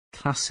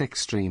classic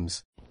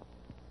streams.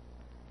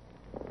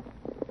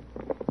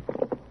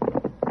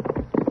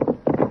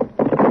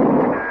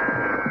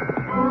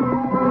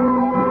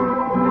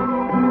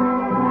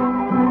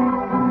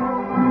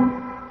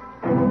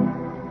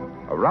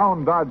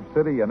 Around Dodge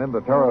City and in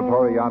the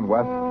territory on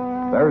West,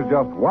 there's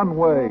just one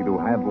way to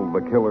handle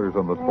the killers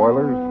and the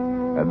spoilers,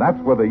 and that's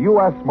with a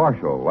U.S.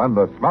 Marshal and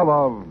the smell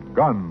of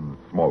gun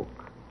smoke.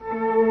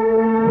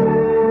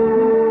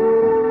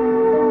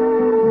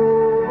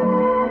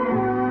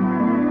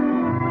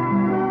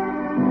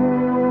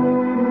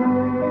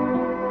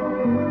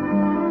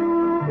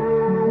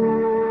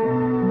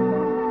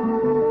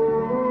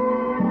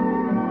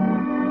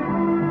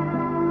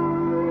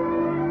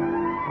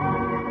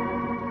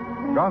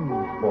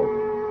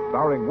 Gunsmoke,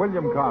 starring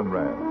William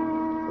Conrad,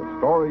 the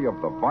story of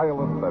the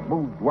violence that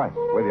moved west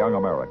with young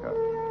America,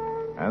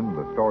 and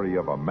the story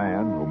of a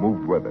man who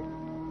moved with it.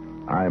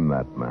 I'm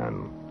that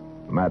man,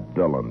 Matt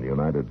Dillon,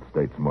 United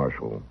States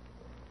Marshal.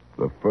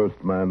 The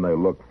first man they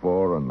look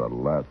for and the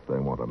last they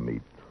want to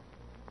meet.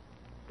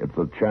 It's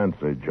a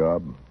chancy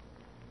job,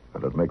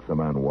 and it makes a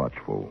man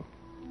watchful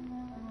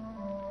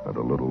and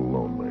a little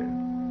lonely.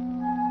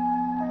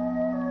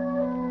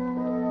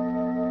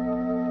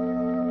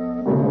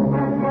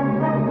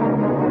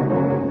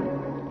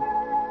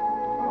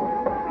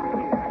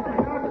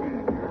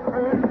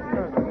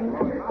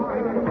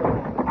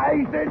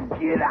 I said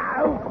get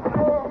out!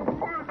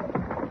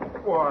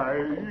 Why,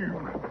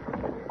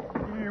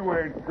 you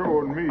ain't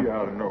throwing me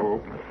out of no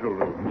open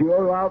saloon.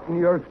 You're out and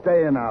you're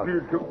staying out.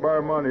 You took my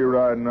money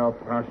right enough.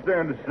 Now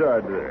stand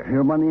aside there.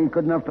 Your money ain't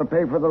good enough to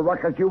pay for the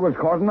ruckus you was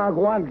causing. Now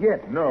go on,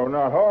 get. No,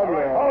 not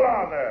hardly. Hold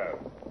on there.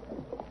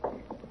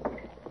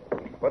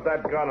 Put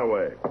that gun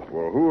away.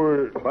 Well, who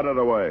are... Put it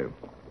away.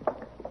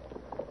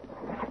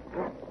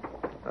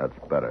 That's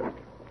better.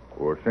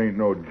 Well, this ain't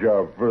no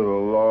job for the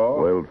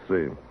law. We'll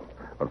see.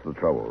 What's the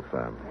trouble,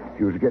 Sam?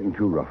 He was getting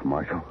too rough,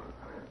 Marshal.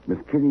 Miss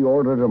Kitty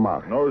ordered him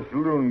out. No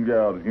saloon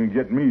gals can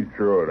get me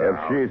thrown If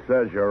out. she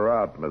says you're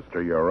out,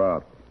 mister, you're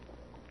out.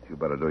 You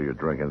better do your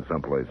drinking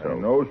someplace else.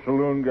 Ain't no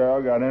saloon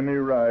gal got any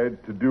right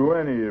to do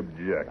any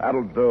objection.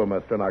 That'll do,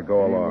 mister. Now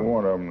go Ain't along.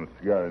 one of them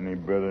that's got any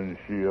better than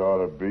she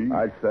ought to be.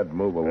 I said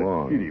move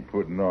along. Kitty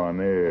putting on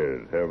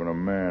airs, having a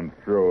man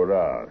throw it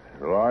out.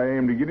 Well, I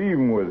aim to get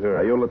even with her.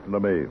 Now, you listen to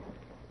me.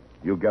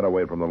 You get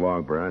away from the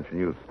Long Branch and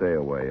you stay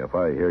away. If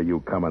I hear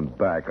you coming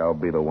back, I'll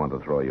be the one to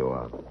throw you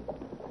out.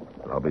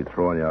 I'll be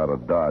throwing you out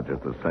of Dodge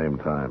at the same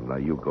time. Now,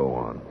 you go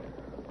on.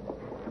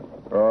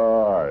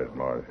 All right,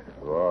 Marshal.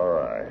 All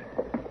right.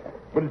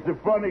 But it's a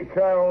funny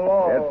kind of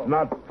law. It's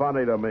not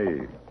funny to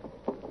me.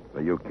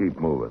 Now, you keep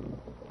moving.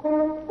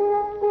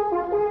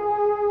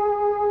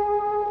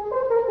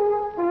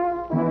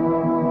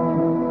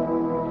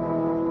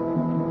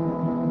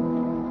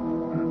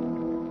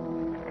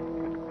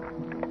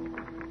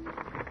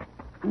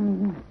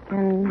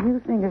 Can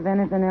you think of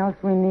anything else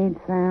we need,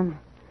 Sam?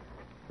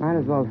 Might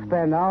as well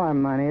spend all our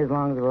money as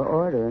long as we're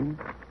ordering.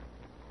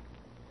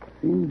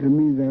 Seems to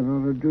me that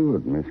ought to do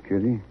it, Miss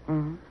Kitty.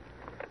 Uh-huh.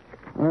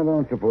 I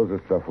don't suppose the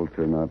stuff will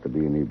turn out to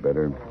be any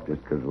better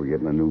just because we're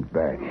getting a new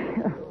batch.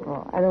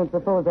 Well, I don't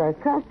suppose our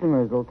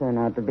customers will turn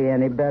out to be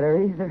any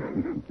better either.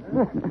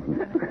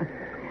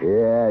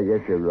 Yeah, I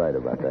guess you're right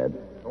about that.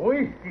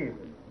 Whiskey.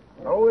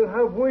 I will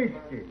have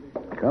whiskey.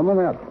 Coming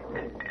up.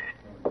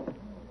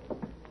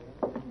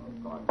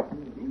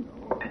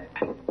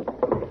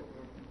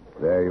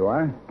 There you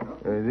are.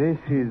 This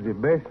is the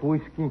best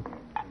whiskey.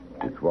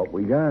 It's what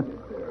we got.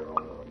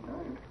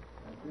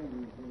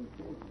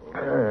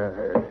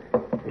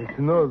 It's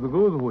not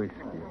good whiskey.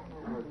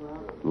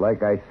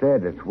 Like I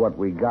said, it's what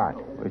we got.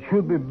 It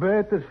should be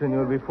better,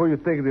 senor, before you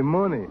take the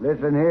money.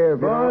 Listen here,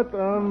 But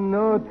I'm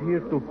not here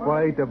to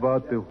fight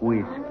about the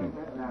whiskey.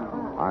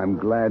 I'm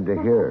glad to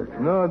hear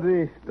it. Not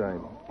this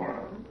time.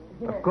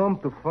 I've come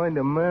to find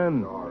a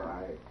man.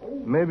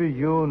 Maybe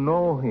you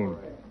know him.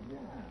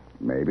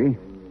 Maybe.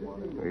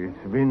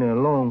 It's been a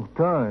long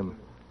time.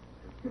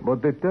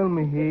 But they tell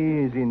me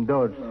he is in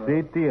Dodge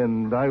City,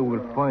 and I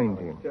will find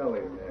him.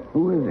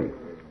 Who is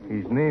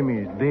His name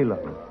is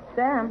Dillon.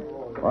 Sam, he?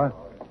 What?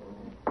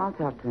 I'll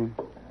talk to him.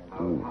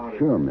 Oh,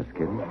 sure, Miss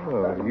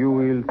Kitty. You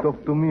will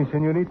talk to me,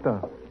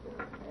 senorita.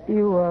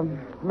 You,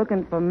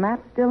 looking for Matt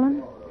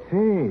Dillon?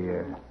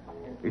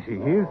 Say, is he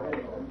here?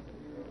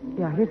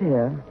 Yeah, he's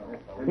here.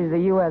 He's the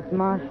U.S.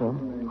 Marshal.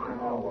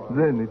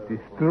 Then it is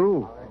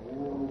true.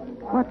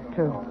 What's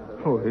true?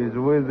 Oh, he's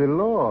with the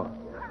law.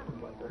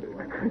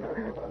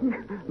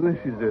 This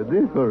is a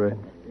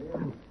difference.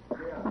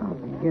 Oh,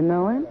 you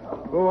know him?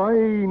 Oh, I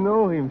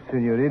know him,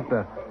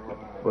 senorita.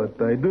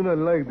 But I do not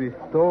like this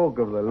talk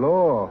of the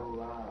law.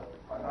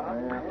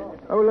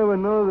 I will have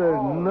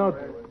another not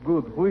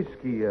good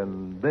whiskey,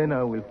 and then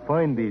I will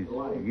find this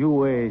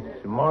U.S.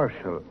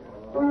 Marshal.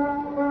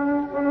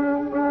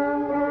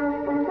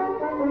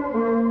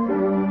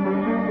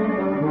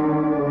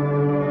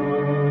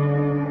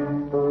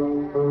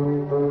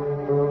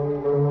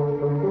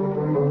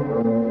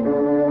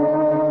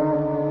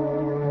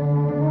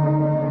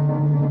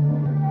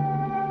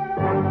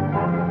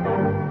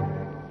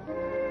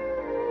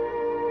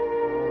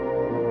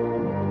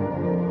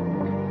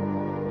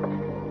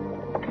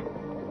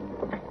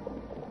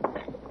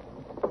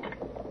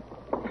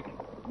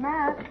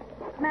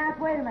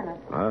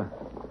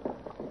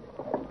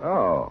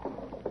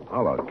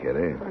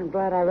 Kitty. I'm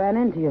glad I ran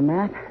into you,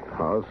 Matt.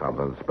 Oh,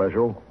 something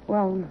special?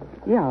 Well,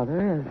 yeah,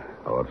 there is.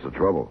 Oh, what's the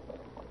trouble?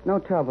 No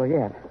trouble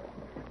yet.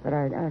 But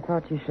I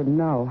thought you should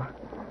know.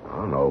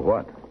 Oh, no,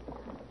 what?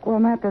 Well,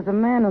 Matt, there's a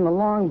man in the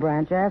Long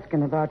Branch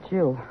asking about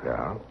you.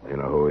 Yeah? You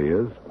know who he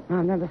is?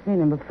 I've never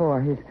seen him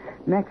before. He's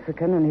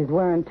Mexican, and he's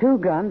wearing 2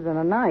 guns and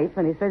a knife,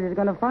 and he says he's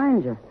going to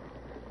find you.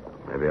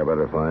 Maybe I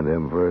better find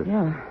him first.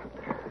 Yeah.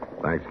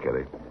 Thanks,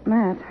 Kitty.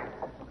 Matt.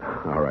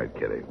 All right,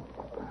 Kitty.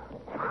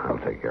 I'll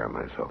take care of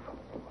myself.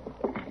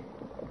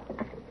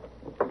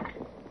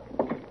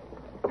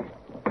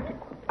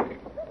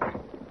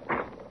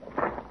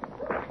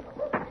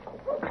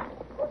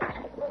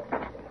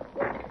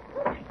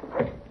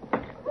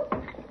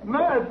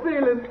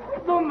 Marcelo,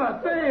 Don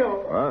Mateo.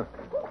 What?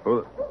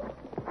 Who?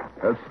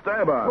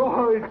 Esteban.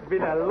 Oh, it's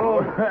been a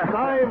long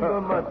time,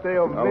 Don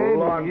Mateo. A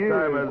long years.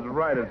 time is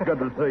right. It's good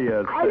to see you,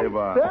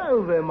 Esteban. I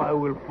tell them I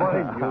will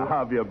find you. How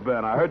have you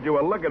been? I heard you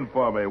were looking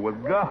for me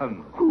with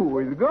guns. Who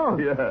is gone?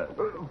 Yeah.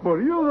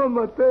 For you, Don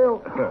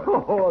Mateo?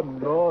 Oh,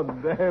 no,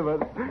 never.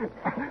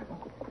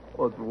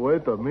 But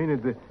wait a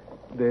minute.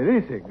 There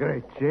is a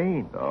great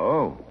change.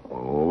 Oh?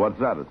 Well, what's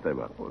that,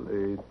 Esteban? Well,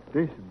 it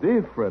is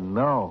different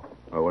now.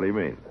 Oh, what do you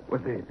mean? Well,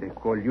 they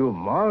call you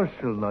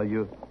Marshal now.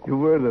 You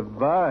wear the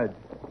badge.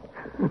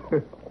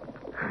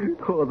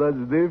 Oh, that's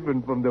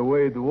different from the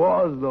way it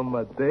was, Don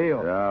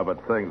Mateo. Yeah,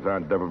 but things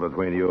aren't different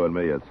between you and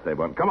me,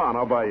 Esteban. Come on,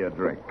 I'll buy you a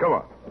drink. Come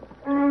on.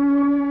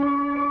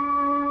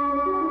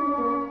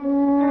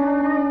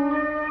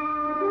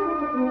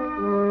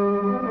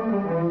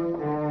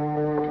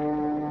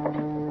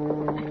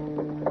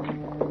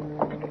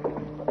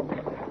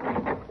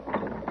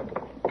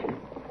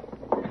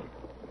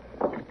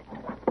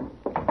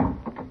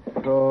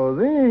 So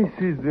this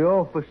is the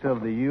office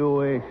of the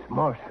U.S.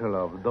 Marshal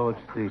of Dodge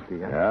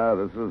City. Huh? Yeah,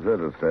 this is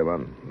it,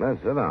 Esteban. Now,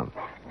 sit down.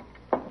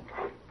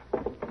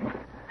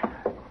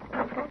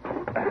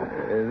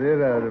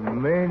 There are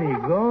many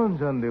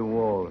guns on the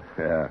wall.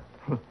 Yeah.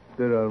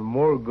 There are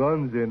more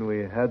guns than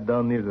we had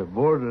down near the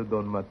border,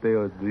 Don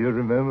Mateo. Do you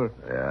remember?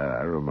 Yeah,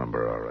 I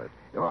remember all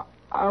right.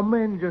 Our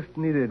men just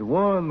needed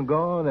 1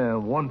 gun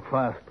and 1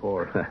 fast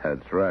horse.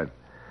 That's right.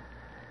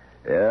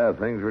 Yeah,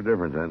 things were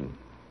different then.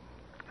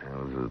 It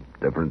was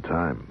a different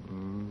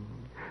time.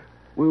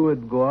 We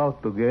would go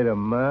out to get a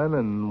man,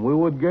 and we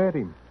would get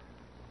him.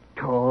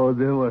 Oh,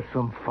 there were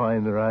some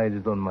fine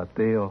rides, Don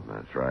Mateo.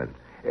 That's right.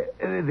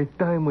 The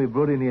time we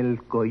brought in El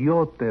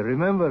Coyote,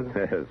 remember?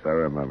 Yes, I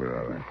remember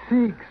all right.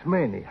 6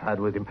 men he had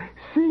with him.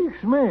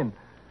 6 men.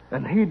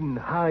 And hidden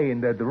high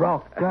in that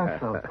rock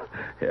castle.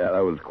 Yeah,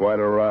 that was quite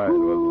a ride,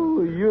 Oh,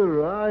 wasn't it?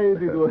 you're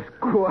right. It was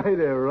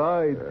quite a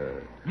ride.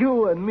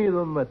 You and me,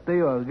 Don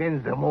Mateo,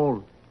 against them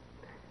all.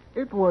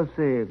 It was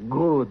a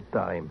good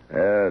time.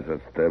 Yes,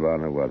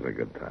 Esteban, it was a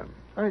good time.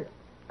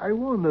 I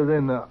wonder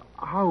then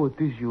how it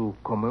is you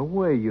come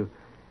away. You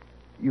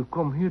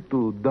come here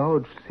to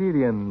Dodge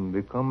City and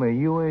become a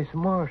U.S.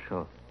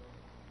 Marshal.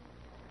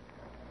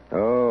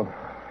 Oh,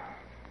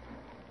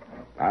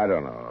 I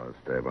don't know,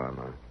 Esteban.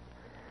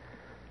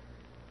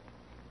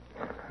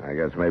 I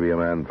guess maybe a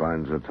man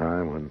finds a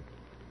time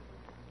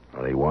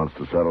when he wants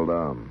to settle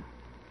down.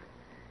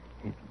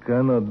 It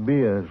cannot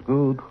be as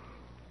good.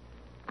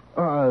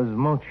 As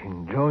much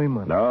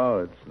enjoyment. No,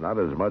 it's not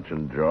as much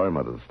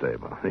enjoyment,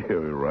 Esteban.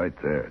 You're right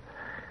there.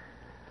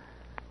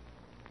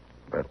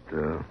 But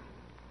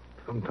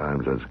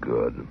sometimes it's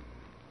good.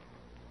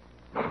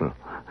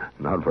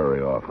 Not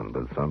very often,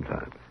 but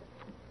sometimes.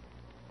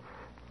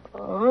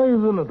 I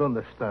do not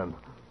understand.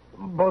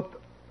 But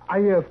I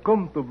have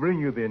come to bring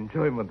you the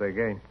enjoyment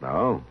again.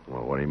 No?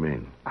 Well, what do you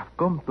mean? I've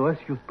come to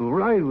ask you to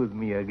ride with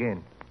me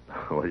again.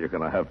 Well, you're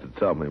going to have to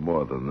tell me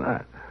more than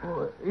that.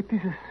 Oh, it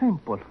is a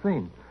simple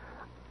thing.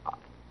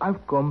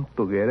 I've come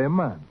to get a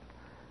man.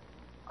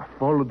 I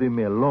followed him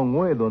a long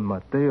way, Don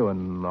Mateo,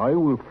 and I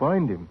will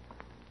find him.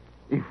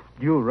 If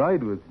you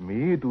ride with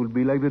me, it will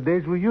be like the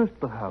days we used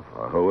to have.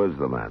 Who is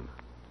the man?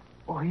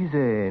 Oh, he's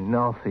a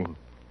nothing.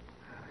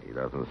 He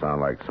doesn't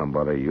sound like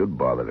somebody you'd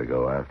bother to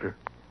go after.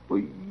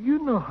 Well, you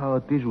know how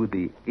it is with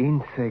the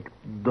insect,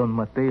 Don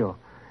Mateo.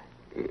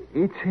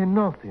 It's a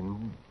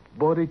nothing,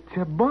 but it's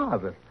a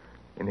bother,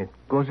 and it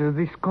causes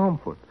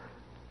discomfort.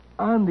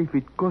 And if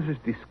it causes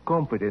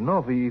discomfort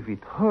enough, if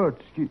it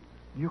hurts,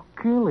 you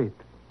kill it.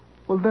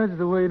 Well, that's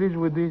the way it is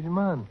with this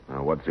man.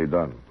 Now, what's he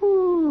done?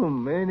 Oh,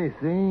 many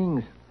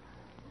things.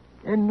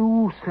 A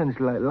nuisance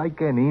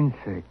like an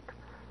insect.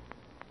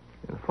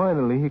 And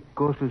finally, he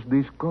causes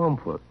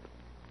discomfort.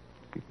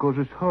 He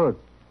causes hurt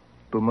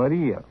to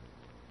Maria.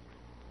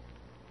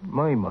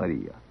 My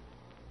Maria.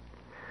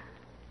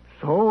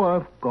 So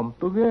I've come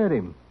to get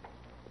him.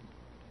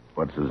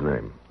 What's his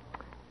name?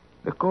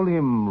 They call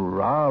him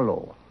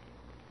Rallo.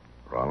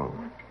 Rollo?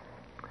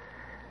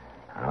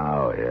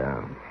 Oh,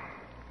 yeah.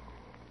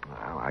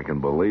 Well, I can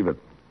believe it.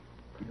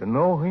 You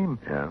know him?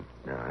 Yeah,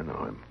 I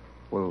know him.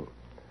 Well,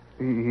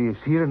 he is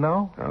here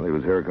now? Well, he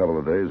was here a couple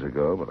of days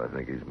ago, but I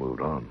think he's moved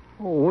on.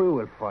 Oh, we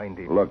will find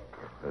him. Look,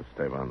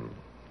 Esteban,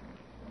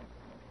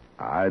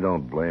 I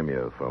don't blame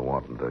you for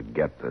wanting to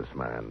get this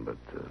man, but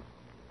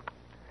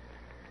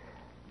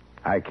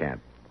I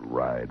can't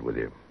ride with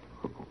you.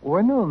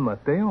 Why not,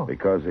 Mateo?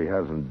 Because he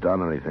hasn't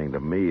done anything to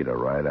me to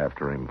ride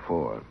after him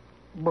for.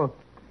 But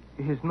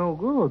he's no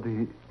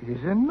good.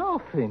 He's a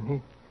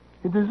nothing.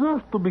 He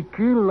deserves to be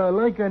killed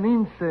like an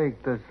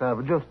insect, as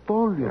I've just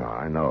told you. Yeah,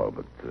 I know,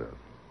 but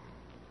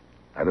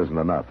that isn't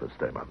enough,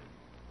 Esteban.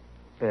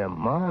 A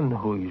man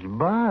who is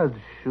bad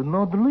should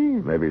not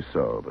live. Maybe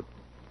so, but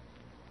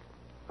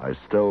I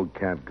still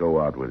can't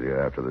go out with you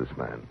after this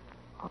man.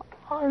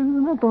 I do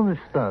not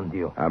understand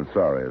you. I'm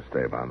sorry,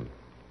 Esteban.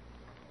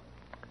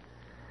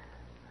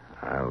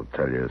 I'll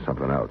tell you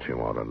something else you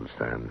won't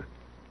understand.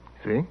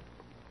 See?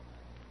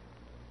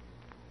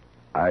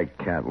 I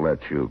can't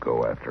let you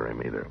go after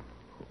him either.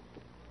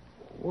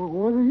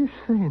 What are you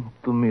saying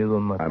to me,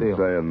 Don Mateo? I'm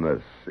saying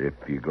this.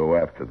 If you go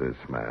after this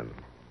man,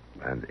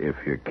 and if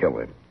you kill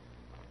him,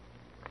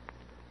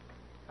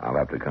 I'll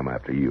have to come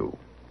after you.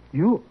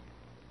 You?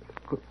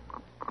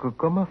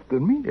 Come after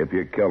me? If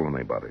you kill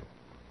anybody.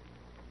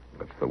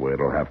 That's the way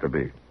it'll have to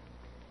be.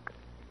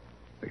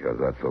 Because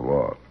that's the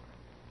law.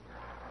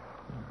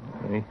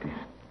 It is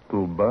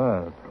too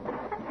bad.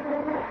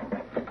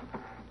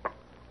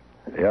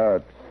 Yeah,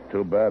 it's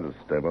too bad,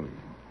 Esteban.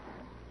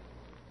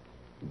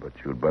 But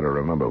you'd better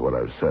remember what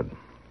I've said.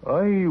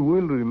 I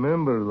will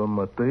remember, Don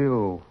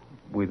Mateo,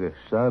 with a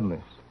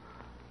sadness.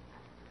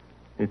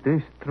 It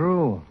is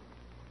true.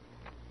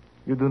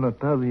 You do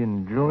not have the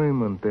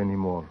enjoyment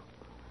anymore.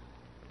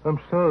 I'm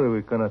sorry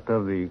we cannot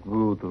have the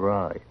good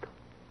ride.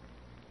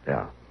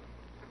 Yeah.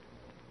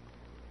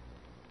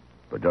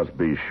 But just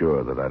be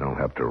sure that I don't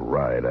have to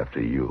ride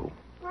after you.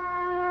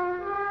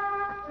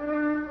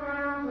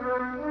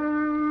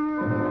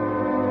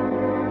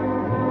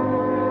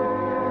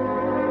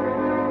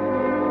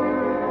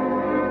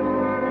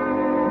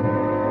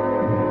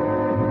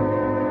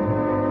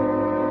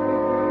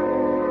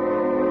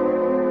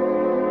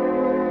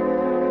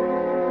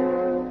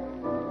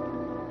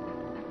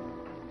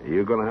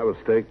 You gonna have a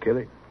steak,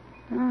 Kitty?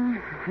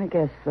 I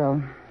guess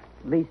so.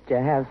 At least you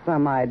have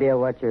some idea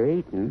what you're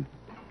eating.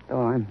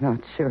 Though I'm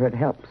not sure it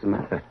helps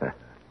much.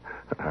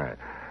 All right.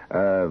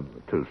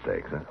 2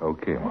 steaks, huh?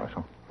 Okay,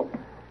 Marshal.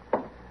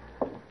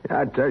 Yeah,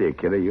 I tell you,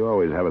 Kitty, you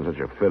always having such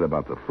a fit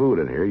about the food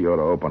in here. You ought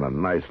to open a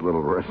nice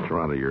little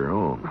restaurant of your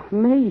own.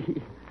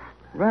 Me?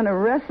 Run a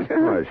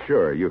restaurant? Well,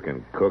 sure. You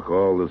can cook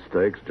all the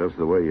steaks just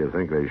the way you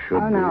think they should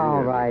be. Oh, no,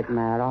 all right,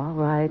 Matt, all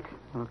right.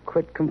 I'll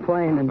quit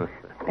complaining.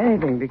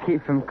 Anything to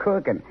keep from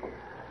cooking.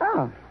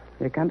 Oh,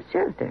 here comes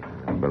Chester.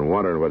 I've been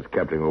wondering what's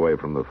kept him away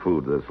from the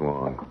food this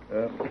long.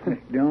 Mr.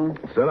 Jones?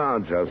 Sit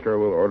down, Chester.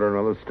 We'll order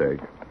another steak.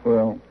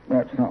 Well,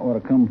 that's not what I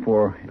come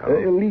for. No.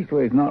 At least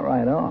it's not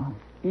right off.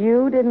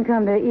 You didn't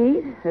come to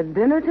eat at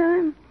dinner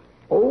time?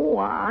 Oh,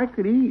 I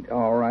could eat,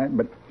 all right,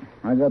 but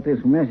I got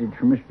this message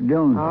from Mr.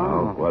 Jones.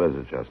 Oh, what is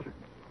it, Chester?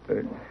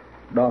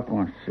 Doc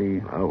wants to see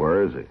you. Oh,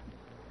 where is he?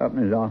 Up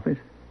in his office.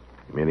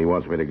 You mean he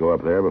wants me to go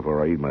up there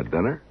before I eat my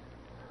dinner?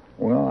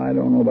 Well, I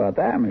don't know about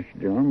that,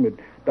 Mr. Jones, but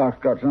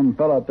Doc's got some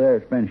fellow up there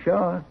that's been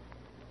shot.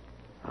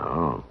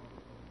 Oh.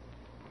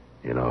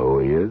 You know who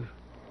he is?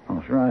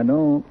 Oh, sure I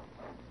don't.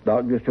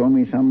 Doc just told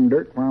me some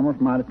dirt farmer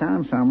from out of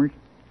town somewhere.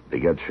 Did he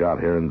get shot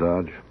here in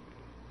Dodge?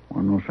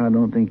 Well, no, sir, I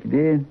don't think he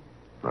did.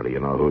 How do you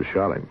know who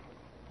shot him?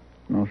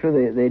 No,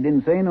 sir, they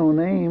didn't say no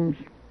names.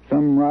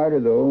 Some rider,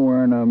 though,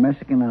 wearing a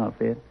Mexican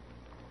outfit.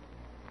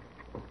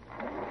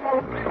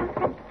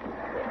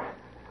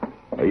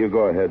 Well, you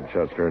go ahead,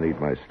 Chester, and eat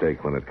my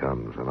steak when it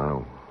comes, and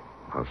I'll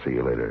see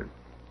you later.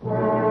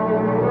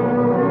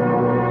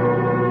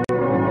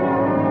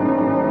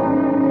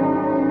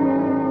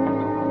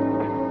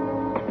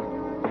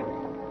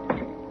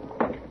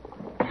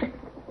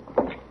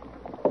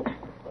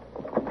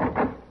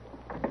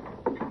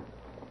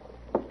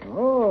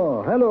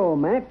 Oh, hello,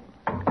 Matt.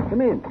 Come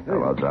in.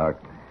 Hello, Doc.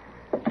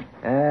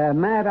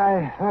 Matt,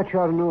 I thought you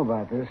ought to know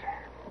about this.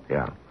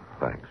 Yeah,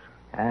 thanks.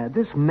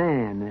 This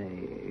man,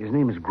 his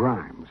name is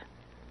Grimes,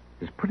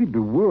 is pretty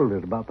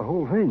bewildered about the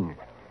whole thing.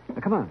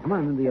 Now, come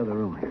on in the other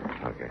room here.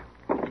 Okay.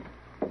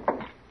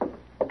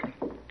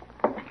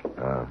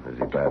 Is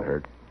he bad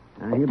hurt?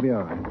 He'll be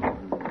all right.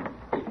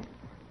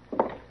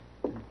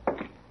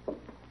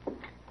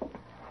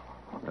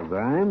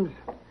 Grimes,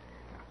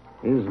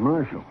 here's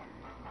Marshall.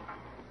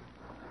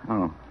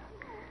 Oh.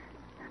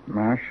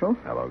 Marshal?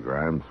 Hello,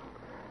 Grimes.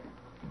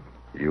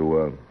 You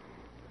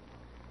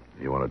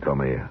want to tell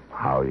me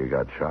how you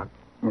got shot?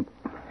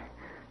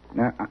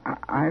 Now,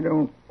 I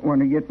don't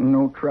want to get in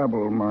no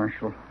trouble,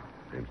 Marshal.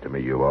 Seems to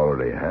me you've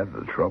already had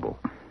the trouble.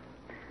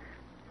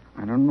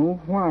 I don't know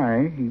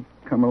why he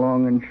come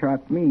along and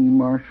shot me,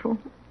 Marshal.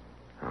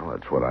 Well,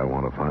 that's what I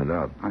want to find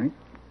out. I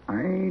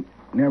ain't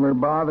never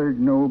bothered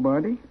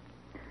nobody.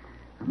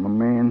 I'm a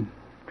man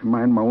to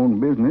mind my own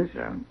business.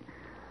 Yeah.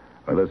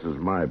 Well, this is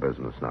my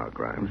business now,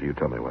 Grimes. You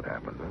tell me what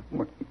happened. Huh?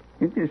 Well,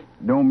 it just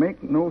don't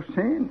make no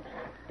sense.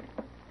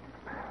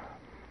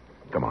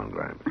 Come on,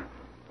 Grimes.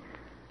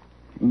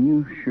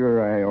 You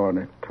sure I ought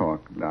to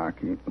talk,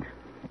 Doc?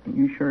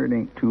 You sure it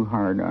ain't too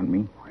hard on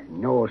me?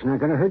 No, it's not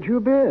going to hurt you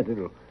a bit.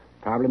 It'll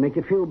probably make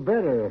you feel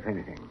better, if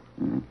anything.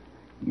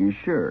 You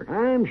sure?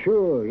 I'm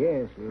sure,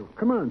 yes.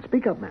 Come on,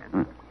 speak up,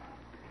 man.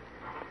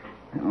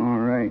 All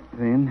right,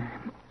 then.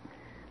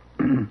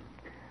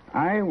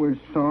 I was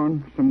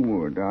sawing some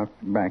wood out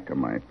back of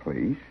my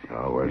place.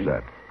 Oh, where's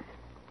that?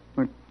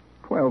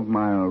 12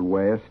 miles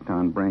west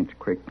on Branch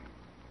Creek.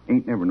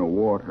 Ain't never no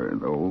water,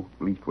 though.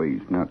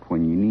 Leastways, not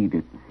when you need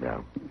it.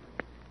 Yeah.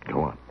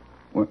 Go on.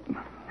 Well,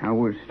 I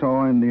was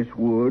sawing this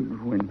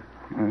wood when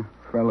a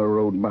fellow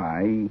rode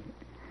by.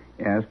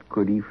 He asked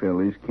could he fill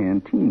his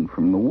canteen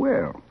from the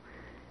well.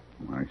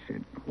 I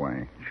said,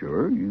 why,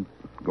 sure, you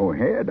go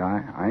ahead.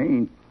 I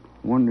ain't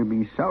one to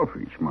be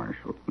selfish,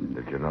 Marshal.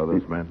 Did you know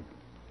this man?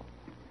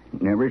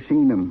 Never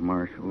seen him,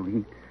 Marshal.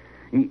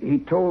 He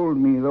told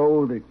me,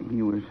 though, that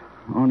he was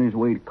on his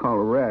way to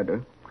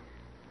Colorado.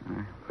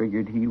 I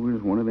figured he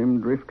was one of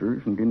them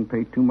drifters and didn't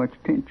pay too much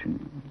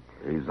attention.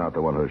 He's not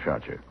the one who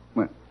shot you.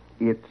 Well,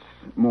 it's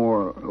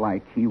more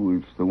like he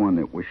was the one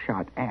that was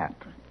shot at.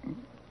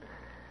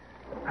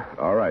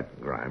 All right,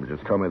 Grimes,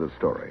 just tell me the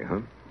story, huh?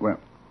 Well,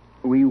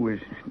 we was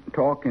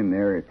talking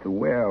there at the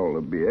well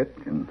a bit,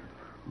 and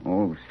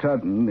all of a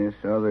sudden this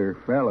other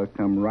fella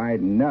come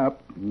riding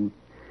up. He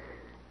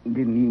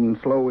didn't even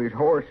slow his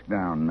horse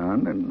down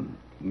none, and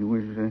he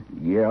was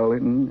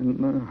yelling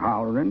and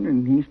hollering,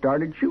 and he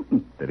started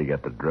shooting. Did he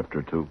get the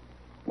drifter, too?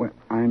 Well,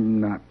 I'm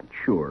not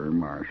sure,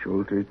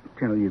 Marshal. To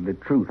tell you the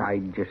truth, I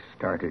just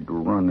started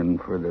running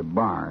for the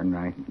barn.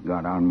 I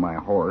got on my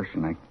horse,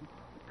 and I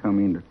come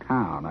into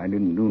town. I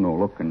didn't do no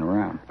looking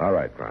around. All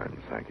right,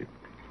 Grimes, thank you.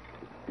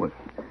 Well,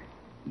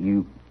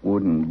 you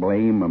wouldn't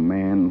blame a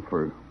man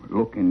for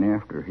looking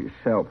after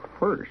himself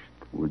first,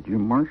 would you,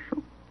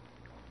 Marshal?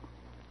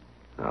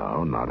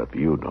 No, not if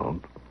you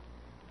don't.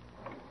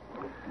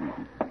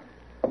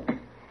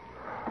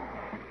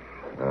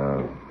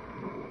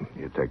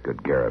 You take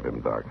good care of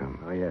him, Doctor.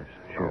 Oh, yes,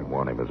 sure. I'll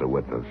warn him as a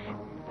witness.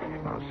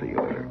 I'll see you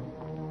later.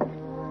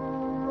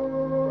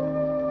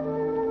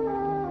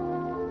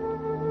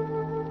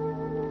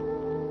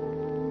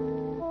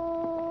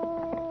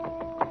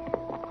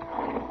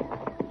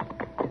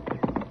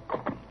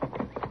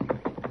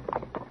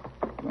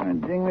 I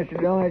think, Mr.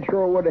 Dillon, it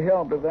sure would have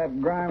helped if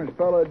that Grimes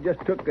fellow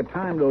just took the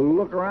time to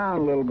look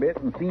around a little bit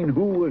and seen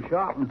who was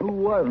shot and who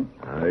wasn't.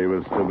 He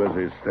was too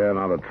busy staying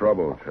out of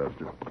trouble,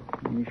 Chester.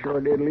 He sure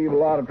did leave a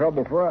lot of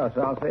trouble for us,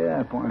 I'll say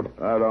that for him.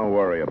 Don't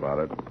worry about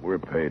it. We're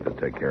paid to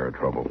take care of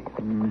trouble.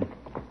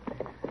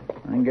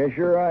 I guess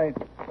you're right.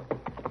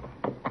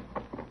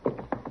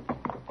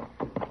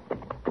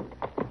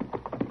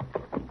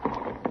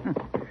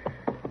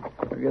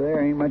 Look at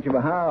there, ain't much of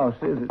a house,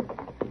 is it?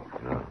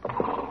 No.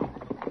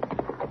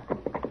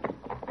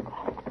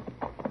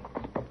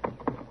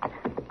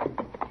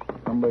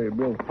 Somebody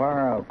built a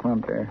fire out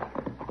front there.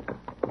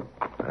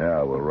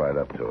 Yeah, we'll ride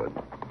up to it.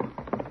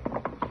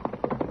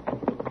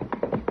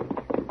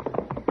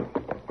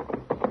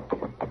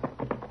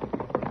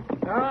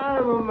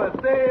 Don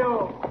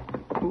Mateo!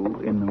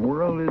 Who in the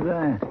world is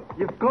that?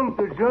 You've come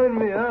to join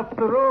me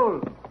after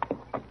all.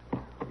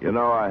 You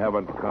know I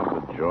haven't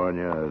come to join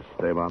you,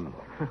 Esteban.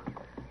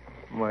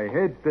 My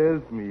head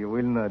tells me you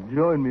will not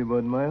join me,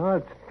 but my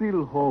heart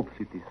still hopes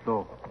it is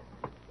so.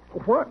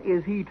 What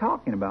is he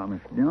talking about,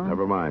 Mr. Dillon?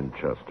 Never mind,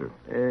 Chester.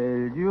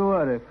 You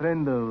are a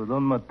friend of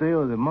Don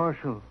Mateo, the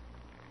marshal.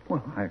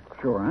 Well, I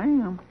sure I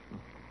am.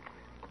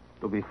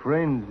 To be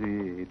friends,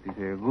 it is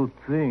a good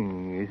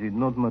thing, is it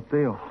not,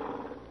 Mateo?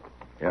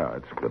 Yeah,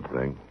 it's a good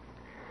thing.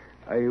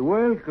 I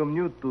welcome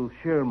you to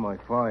share my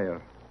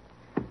fire.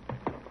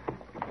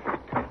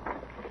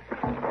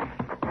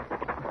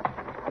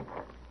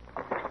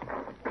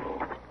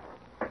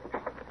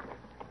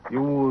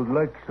 You would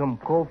like some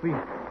coffee?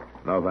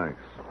 No,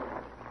 thanks.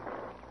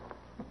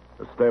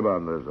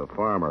 Esteban, there's a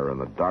farmer in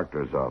the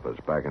doctor's office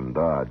back in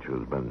Dodge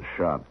who's been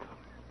shot.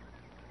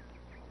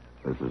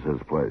 This is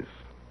his place.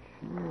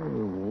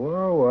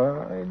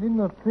 Wow, I did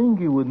not think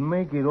he would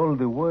make it all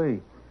the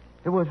way.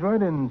 He was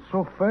riding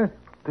so fast,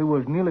 he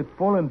was nearly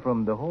falling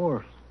from the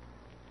horse.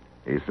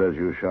 He says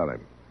you shot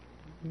him.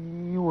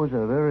 He was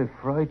a very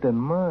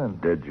frightened man.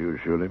 Did you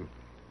shoot him?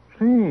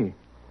 See,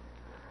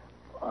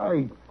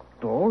 I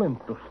told him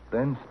to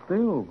stand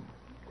still.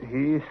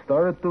 He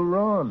started to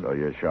run. So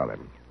you shot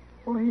him?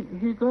 Well,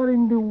 he got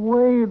in the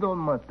way, Don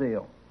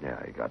Mateo.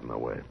 Yeah, he got in the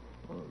way.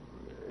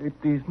 It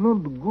is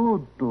not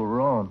good to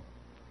run.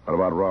 What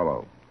about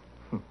Rollo?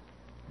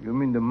 You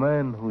mean the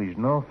man who is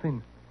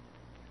nothing?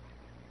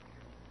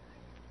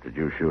 Did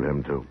you shoot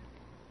him, too?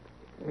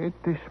 It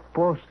is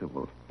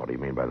possible. What do you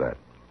mean by that?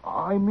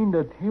 I mean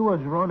that he was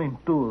running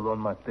too, Don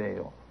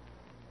Mateo.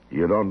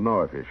 You don't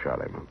know if you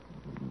shot him?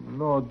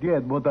 Not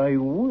yet, but I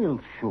will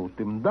shoot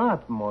him.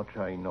 That much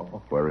I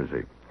know. Where is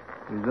he?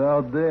 He's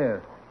out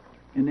there.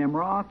 In them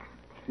rocks?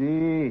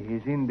 See,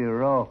 he's in the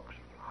rocks,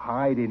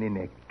 hiding in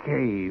a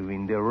cave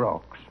in the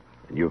rocks.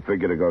 And you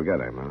figure to go get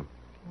him, huh?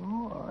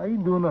 Oh, I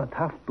do not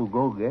have to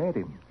go get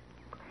him.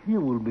 He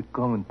will be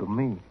coming to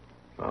me.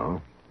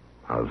 Oh?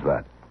 How's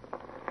that?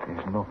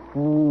 There's no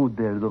food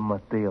there, Don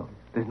Mateo.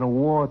 There's no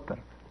water.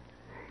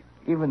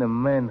 Even a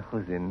man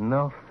who's a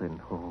nothing,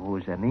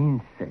 who's an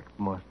insect,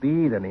 must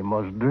eat and he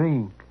must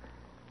drink.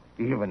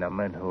 Even a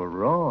man who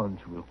runs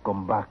will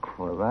come back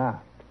for that.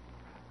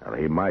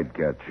 And he might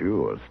get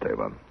you,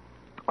 Esteban.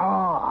 Oh,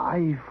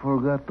 I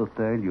forgot to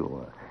tell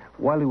you.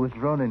 While he was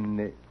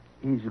running,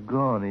 his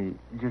gun,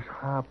 he just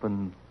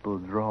happened to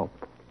drop.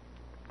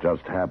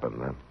 Just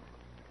happened, then.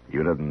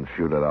 You didn't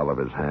shoot it out of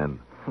his hand?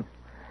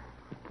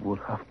 It would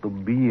have to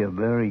be a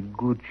very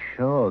good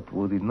shot,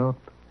 would it not?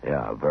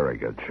 Yeah, a very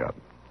good shot.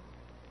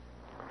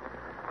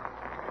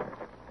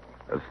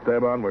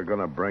 Esteban, we're going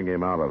to bring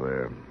him out of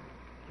there.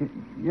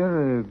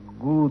 You're a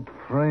good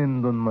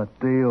friend, Don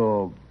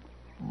Mateo,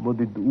 but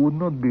it would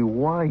not be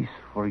wise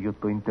for you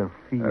to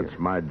interfere. That's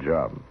my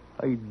job.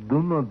 I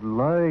do not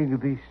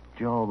like this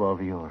job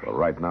of yours. Well,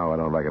 right now, I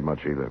don't like it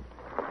much either.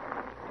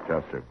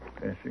 Chester.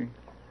 Yes, sir.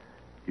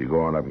 You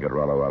go on up and get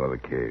Rollo out of the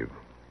cave.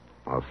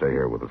 I'll stay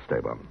here with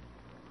Esteban.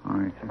 All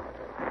right, sir.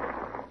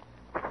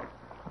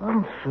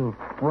 I'm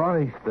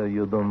surprised at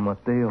you, Don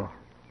Mateo.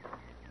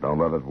 Don't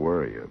let it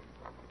worry you.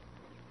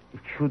 It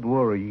should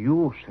worry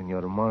you,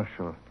 Senor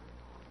Marshal.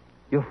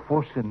 You're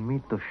forcing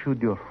me to shoot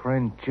your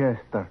friend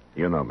Chester.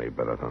 You know me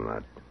better than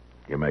that.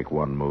 You make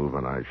one move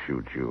and I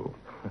shoot you.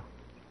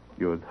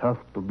 You'd have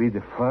to be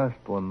the first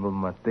one, Don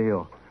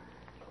Mateo.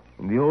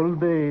 In the old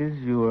days,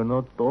 you were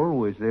not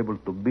always able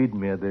to beat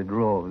me at the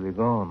draw of the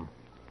gun.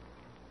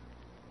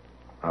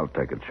 I'll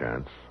take a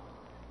chance.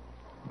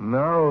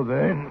 Now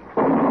then.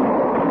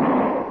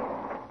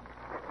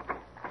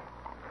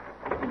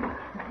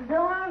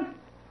 Dillon?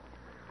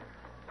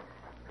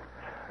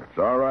 It's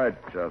all right,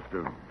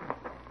 Chester.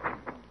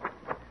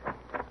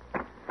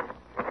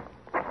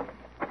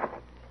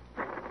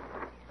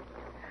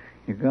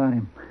 You got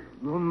him.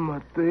 Don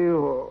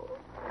Mateo.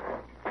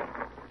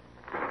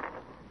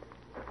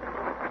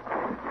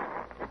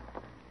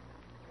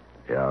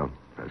 Yeah,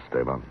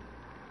 Esteban.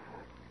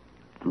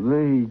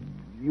 Today,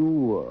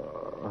 you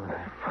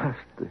are fast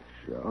as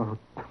shot.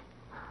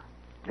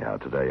 Yeah,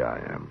 today I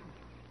am.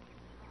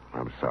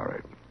 I'm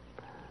sorry.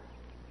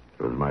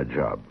 It was my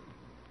job.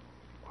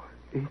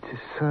 It's a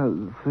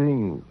sad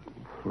thing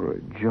for a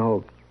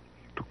job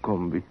to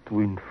come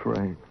between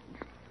friends.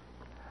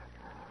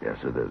 Yes,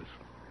 it is.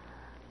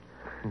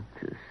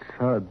 It's a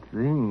sad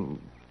thing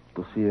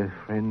to see a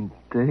friend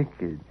take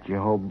a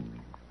job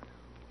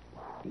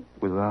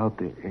without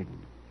the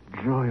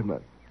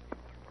enjoyment.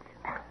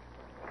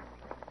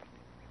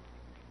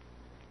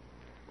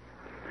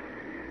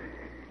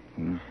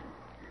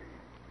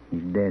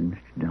 He's dead,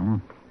 Mr.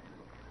 Dillon.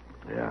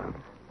 Yeah.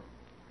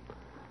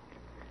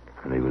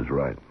 And he was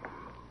right.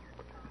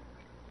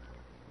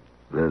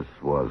 This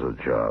was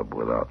a job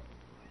without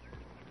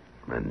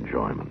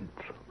enjoyment.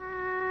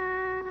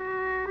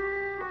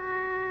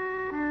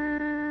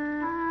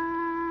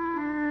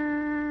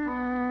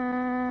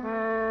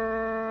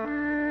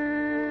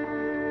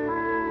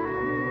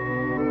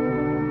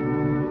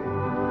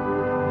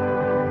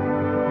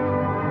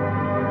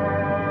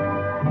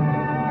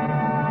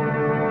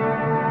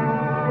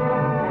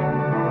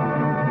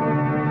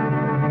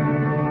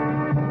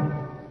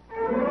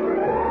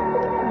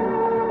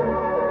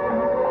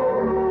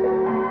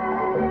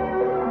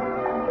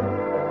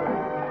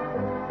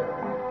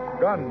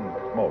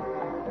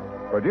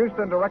 Gunsmoke. Produced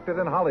and directed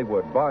in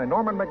Hollywood by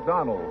Norman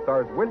McDonald,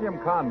 stars William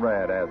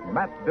Conrad as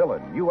Matt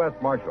Dillon, U.S.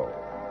 Marshal.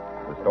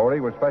 The story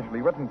was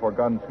specially written for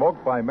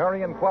Gunsmoke by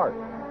Marion Clark,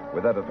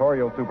 with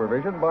editorial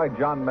supervision by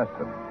John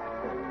Meston.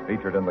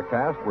 Featured in the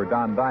cast were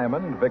Don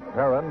Diamond, Vic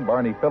Perrin,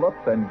 Barney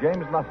Phillips, and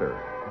James Nusser.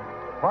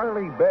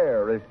 Harley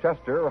Bear is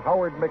Chester,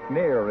 Howard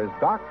McNear is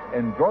Doc,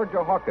 and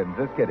Georgia Hawkins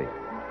is Kitty.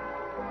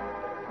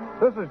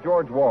 This is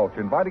George Walsh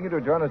inviting you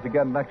to join us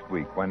again next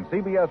week when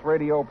CBS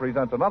Radio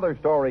presents another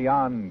story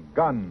on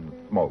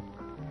Gunsmoke.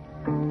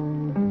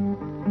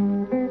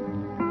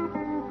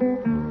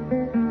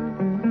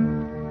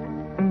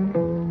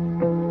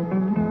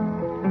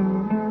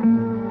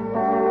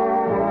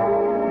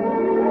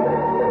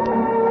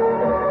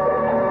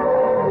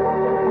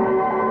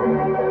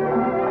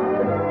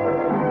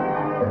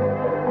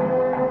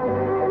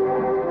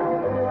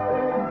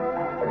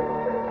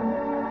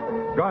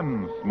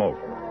 Gunsmoke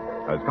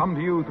has come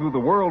to you through the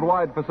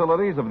worldwide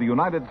facilities of the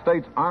United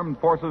States Armed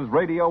Forces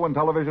Radio and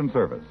Television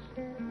Service.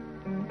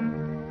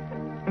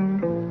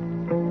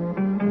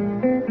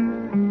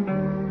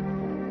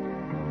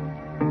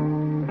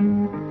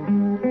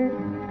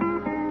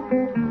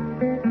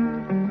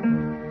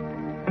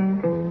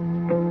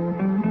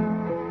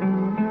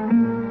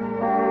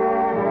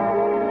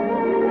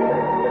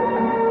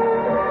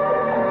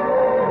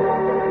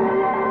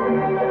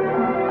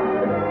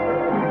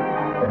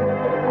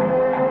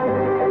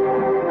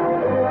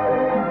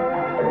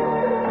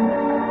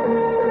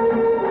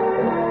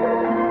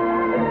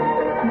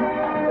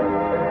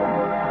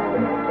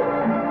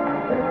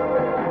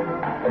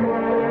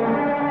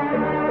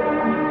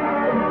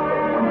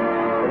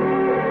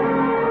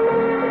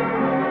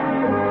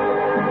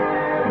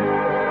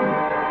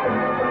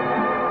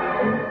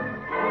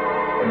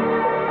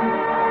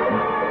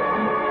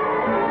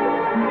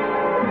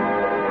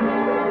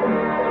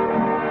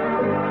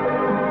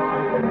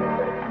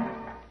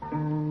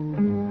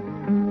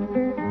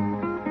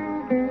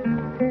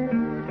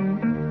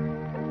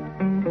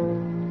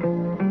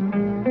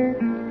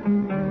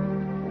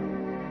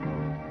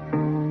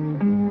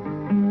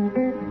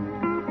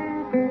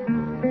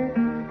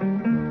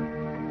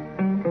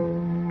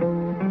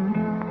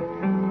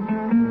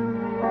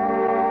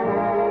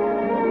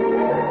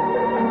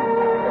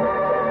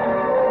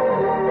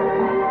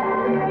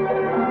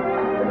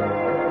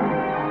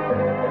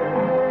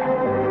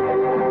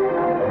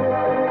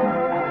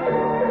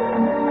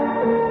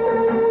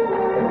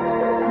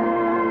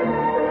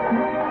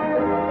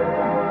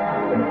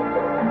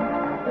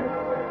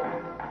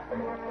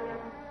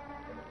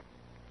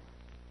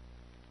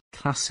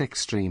 Classic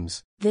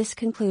Streams. This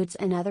concludes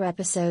another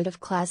episode of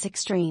Classic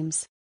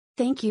Streams.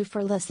 Thank you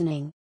for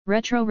listening.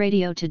 Retro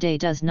Radio Today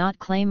does not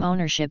claim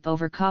ownership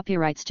over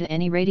copyrights to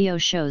any radio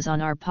shows on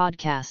our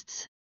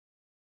podcasts.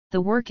 The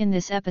work in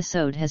this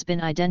episode has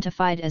been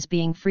identified as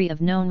being free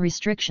of known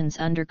restrictions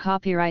under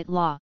copyright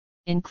law,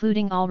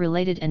 including all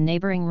related and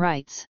neighboring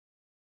rights.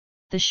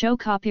 The show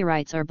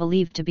copyrights are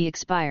believed to be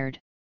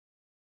expired.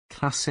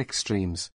 Classic Streams.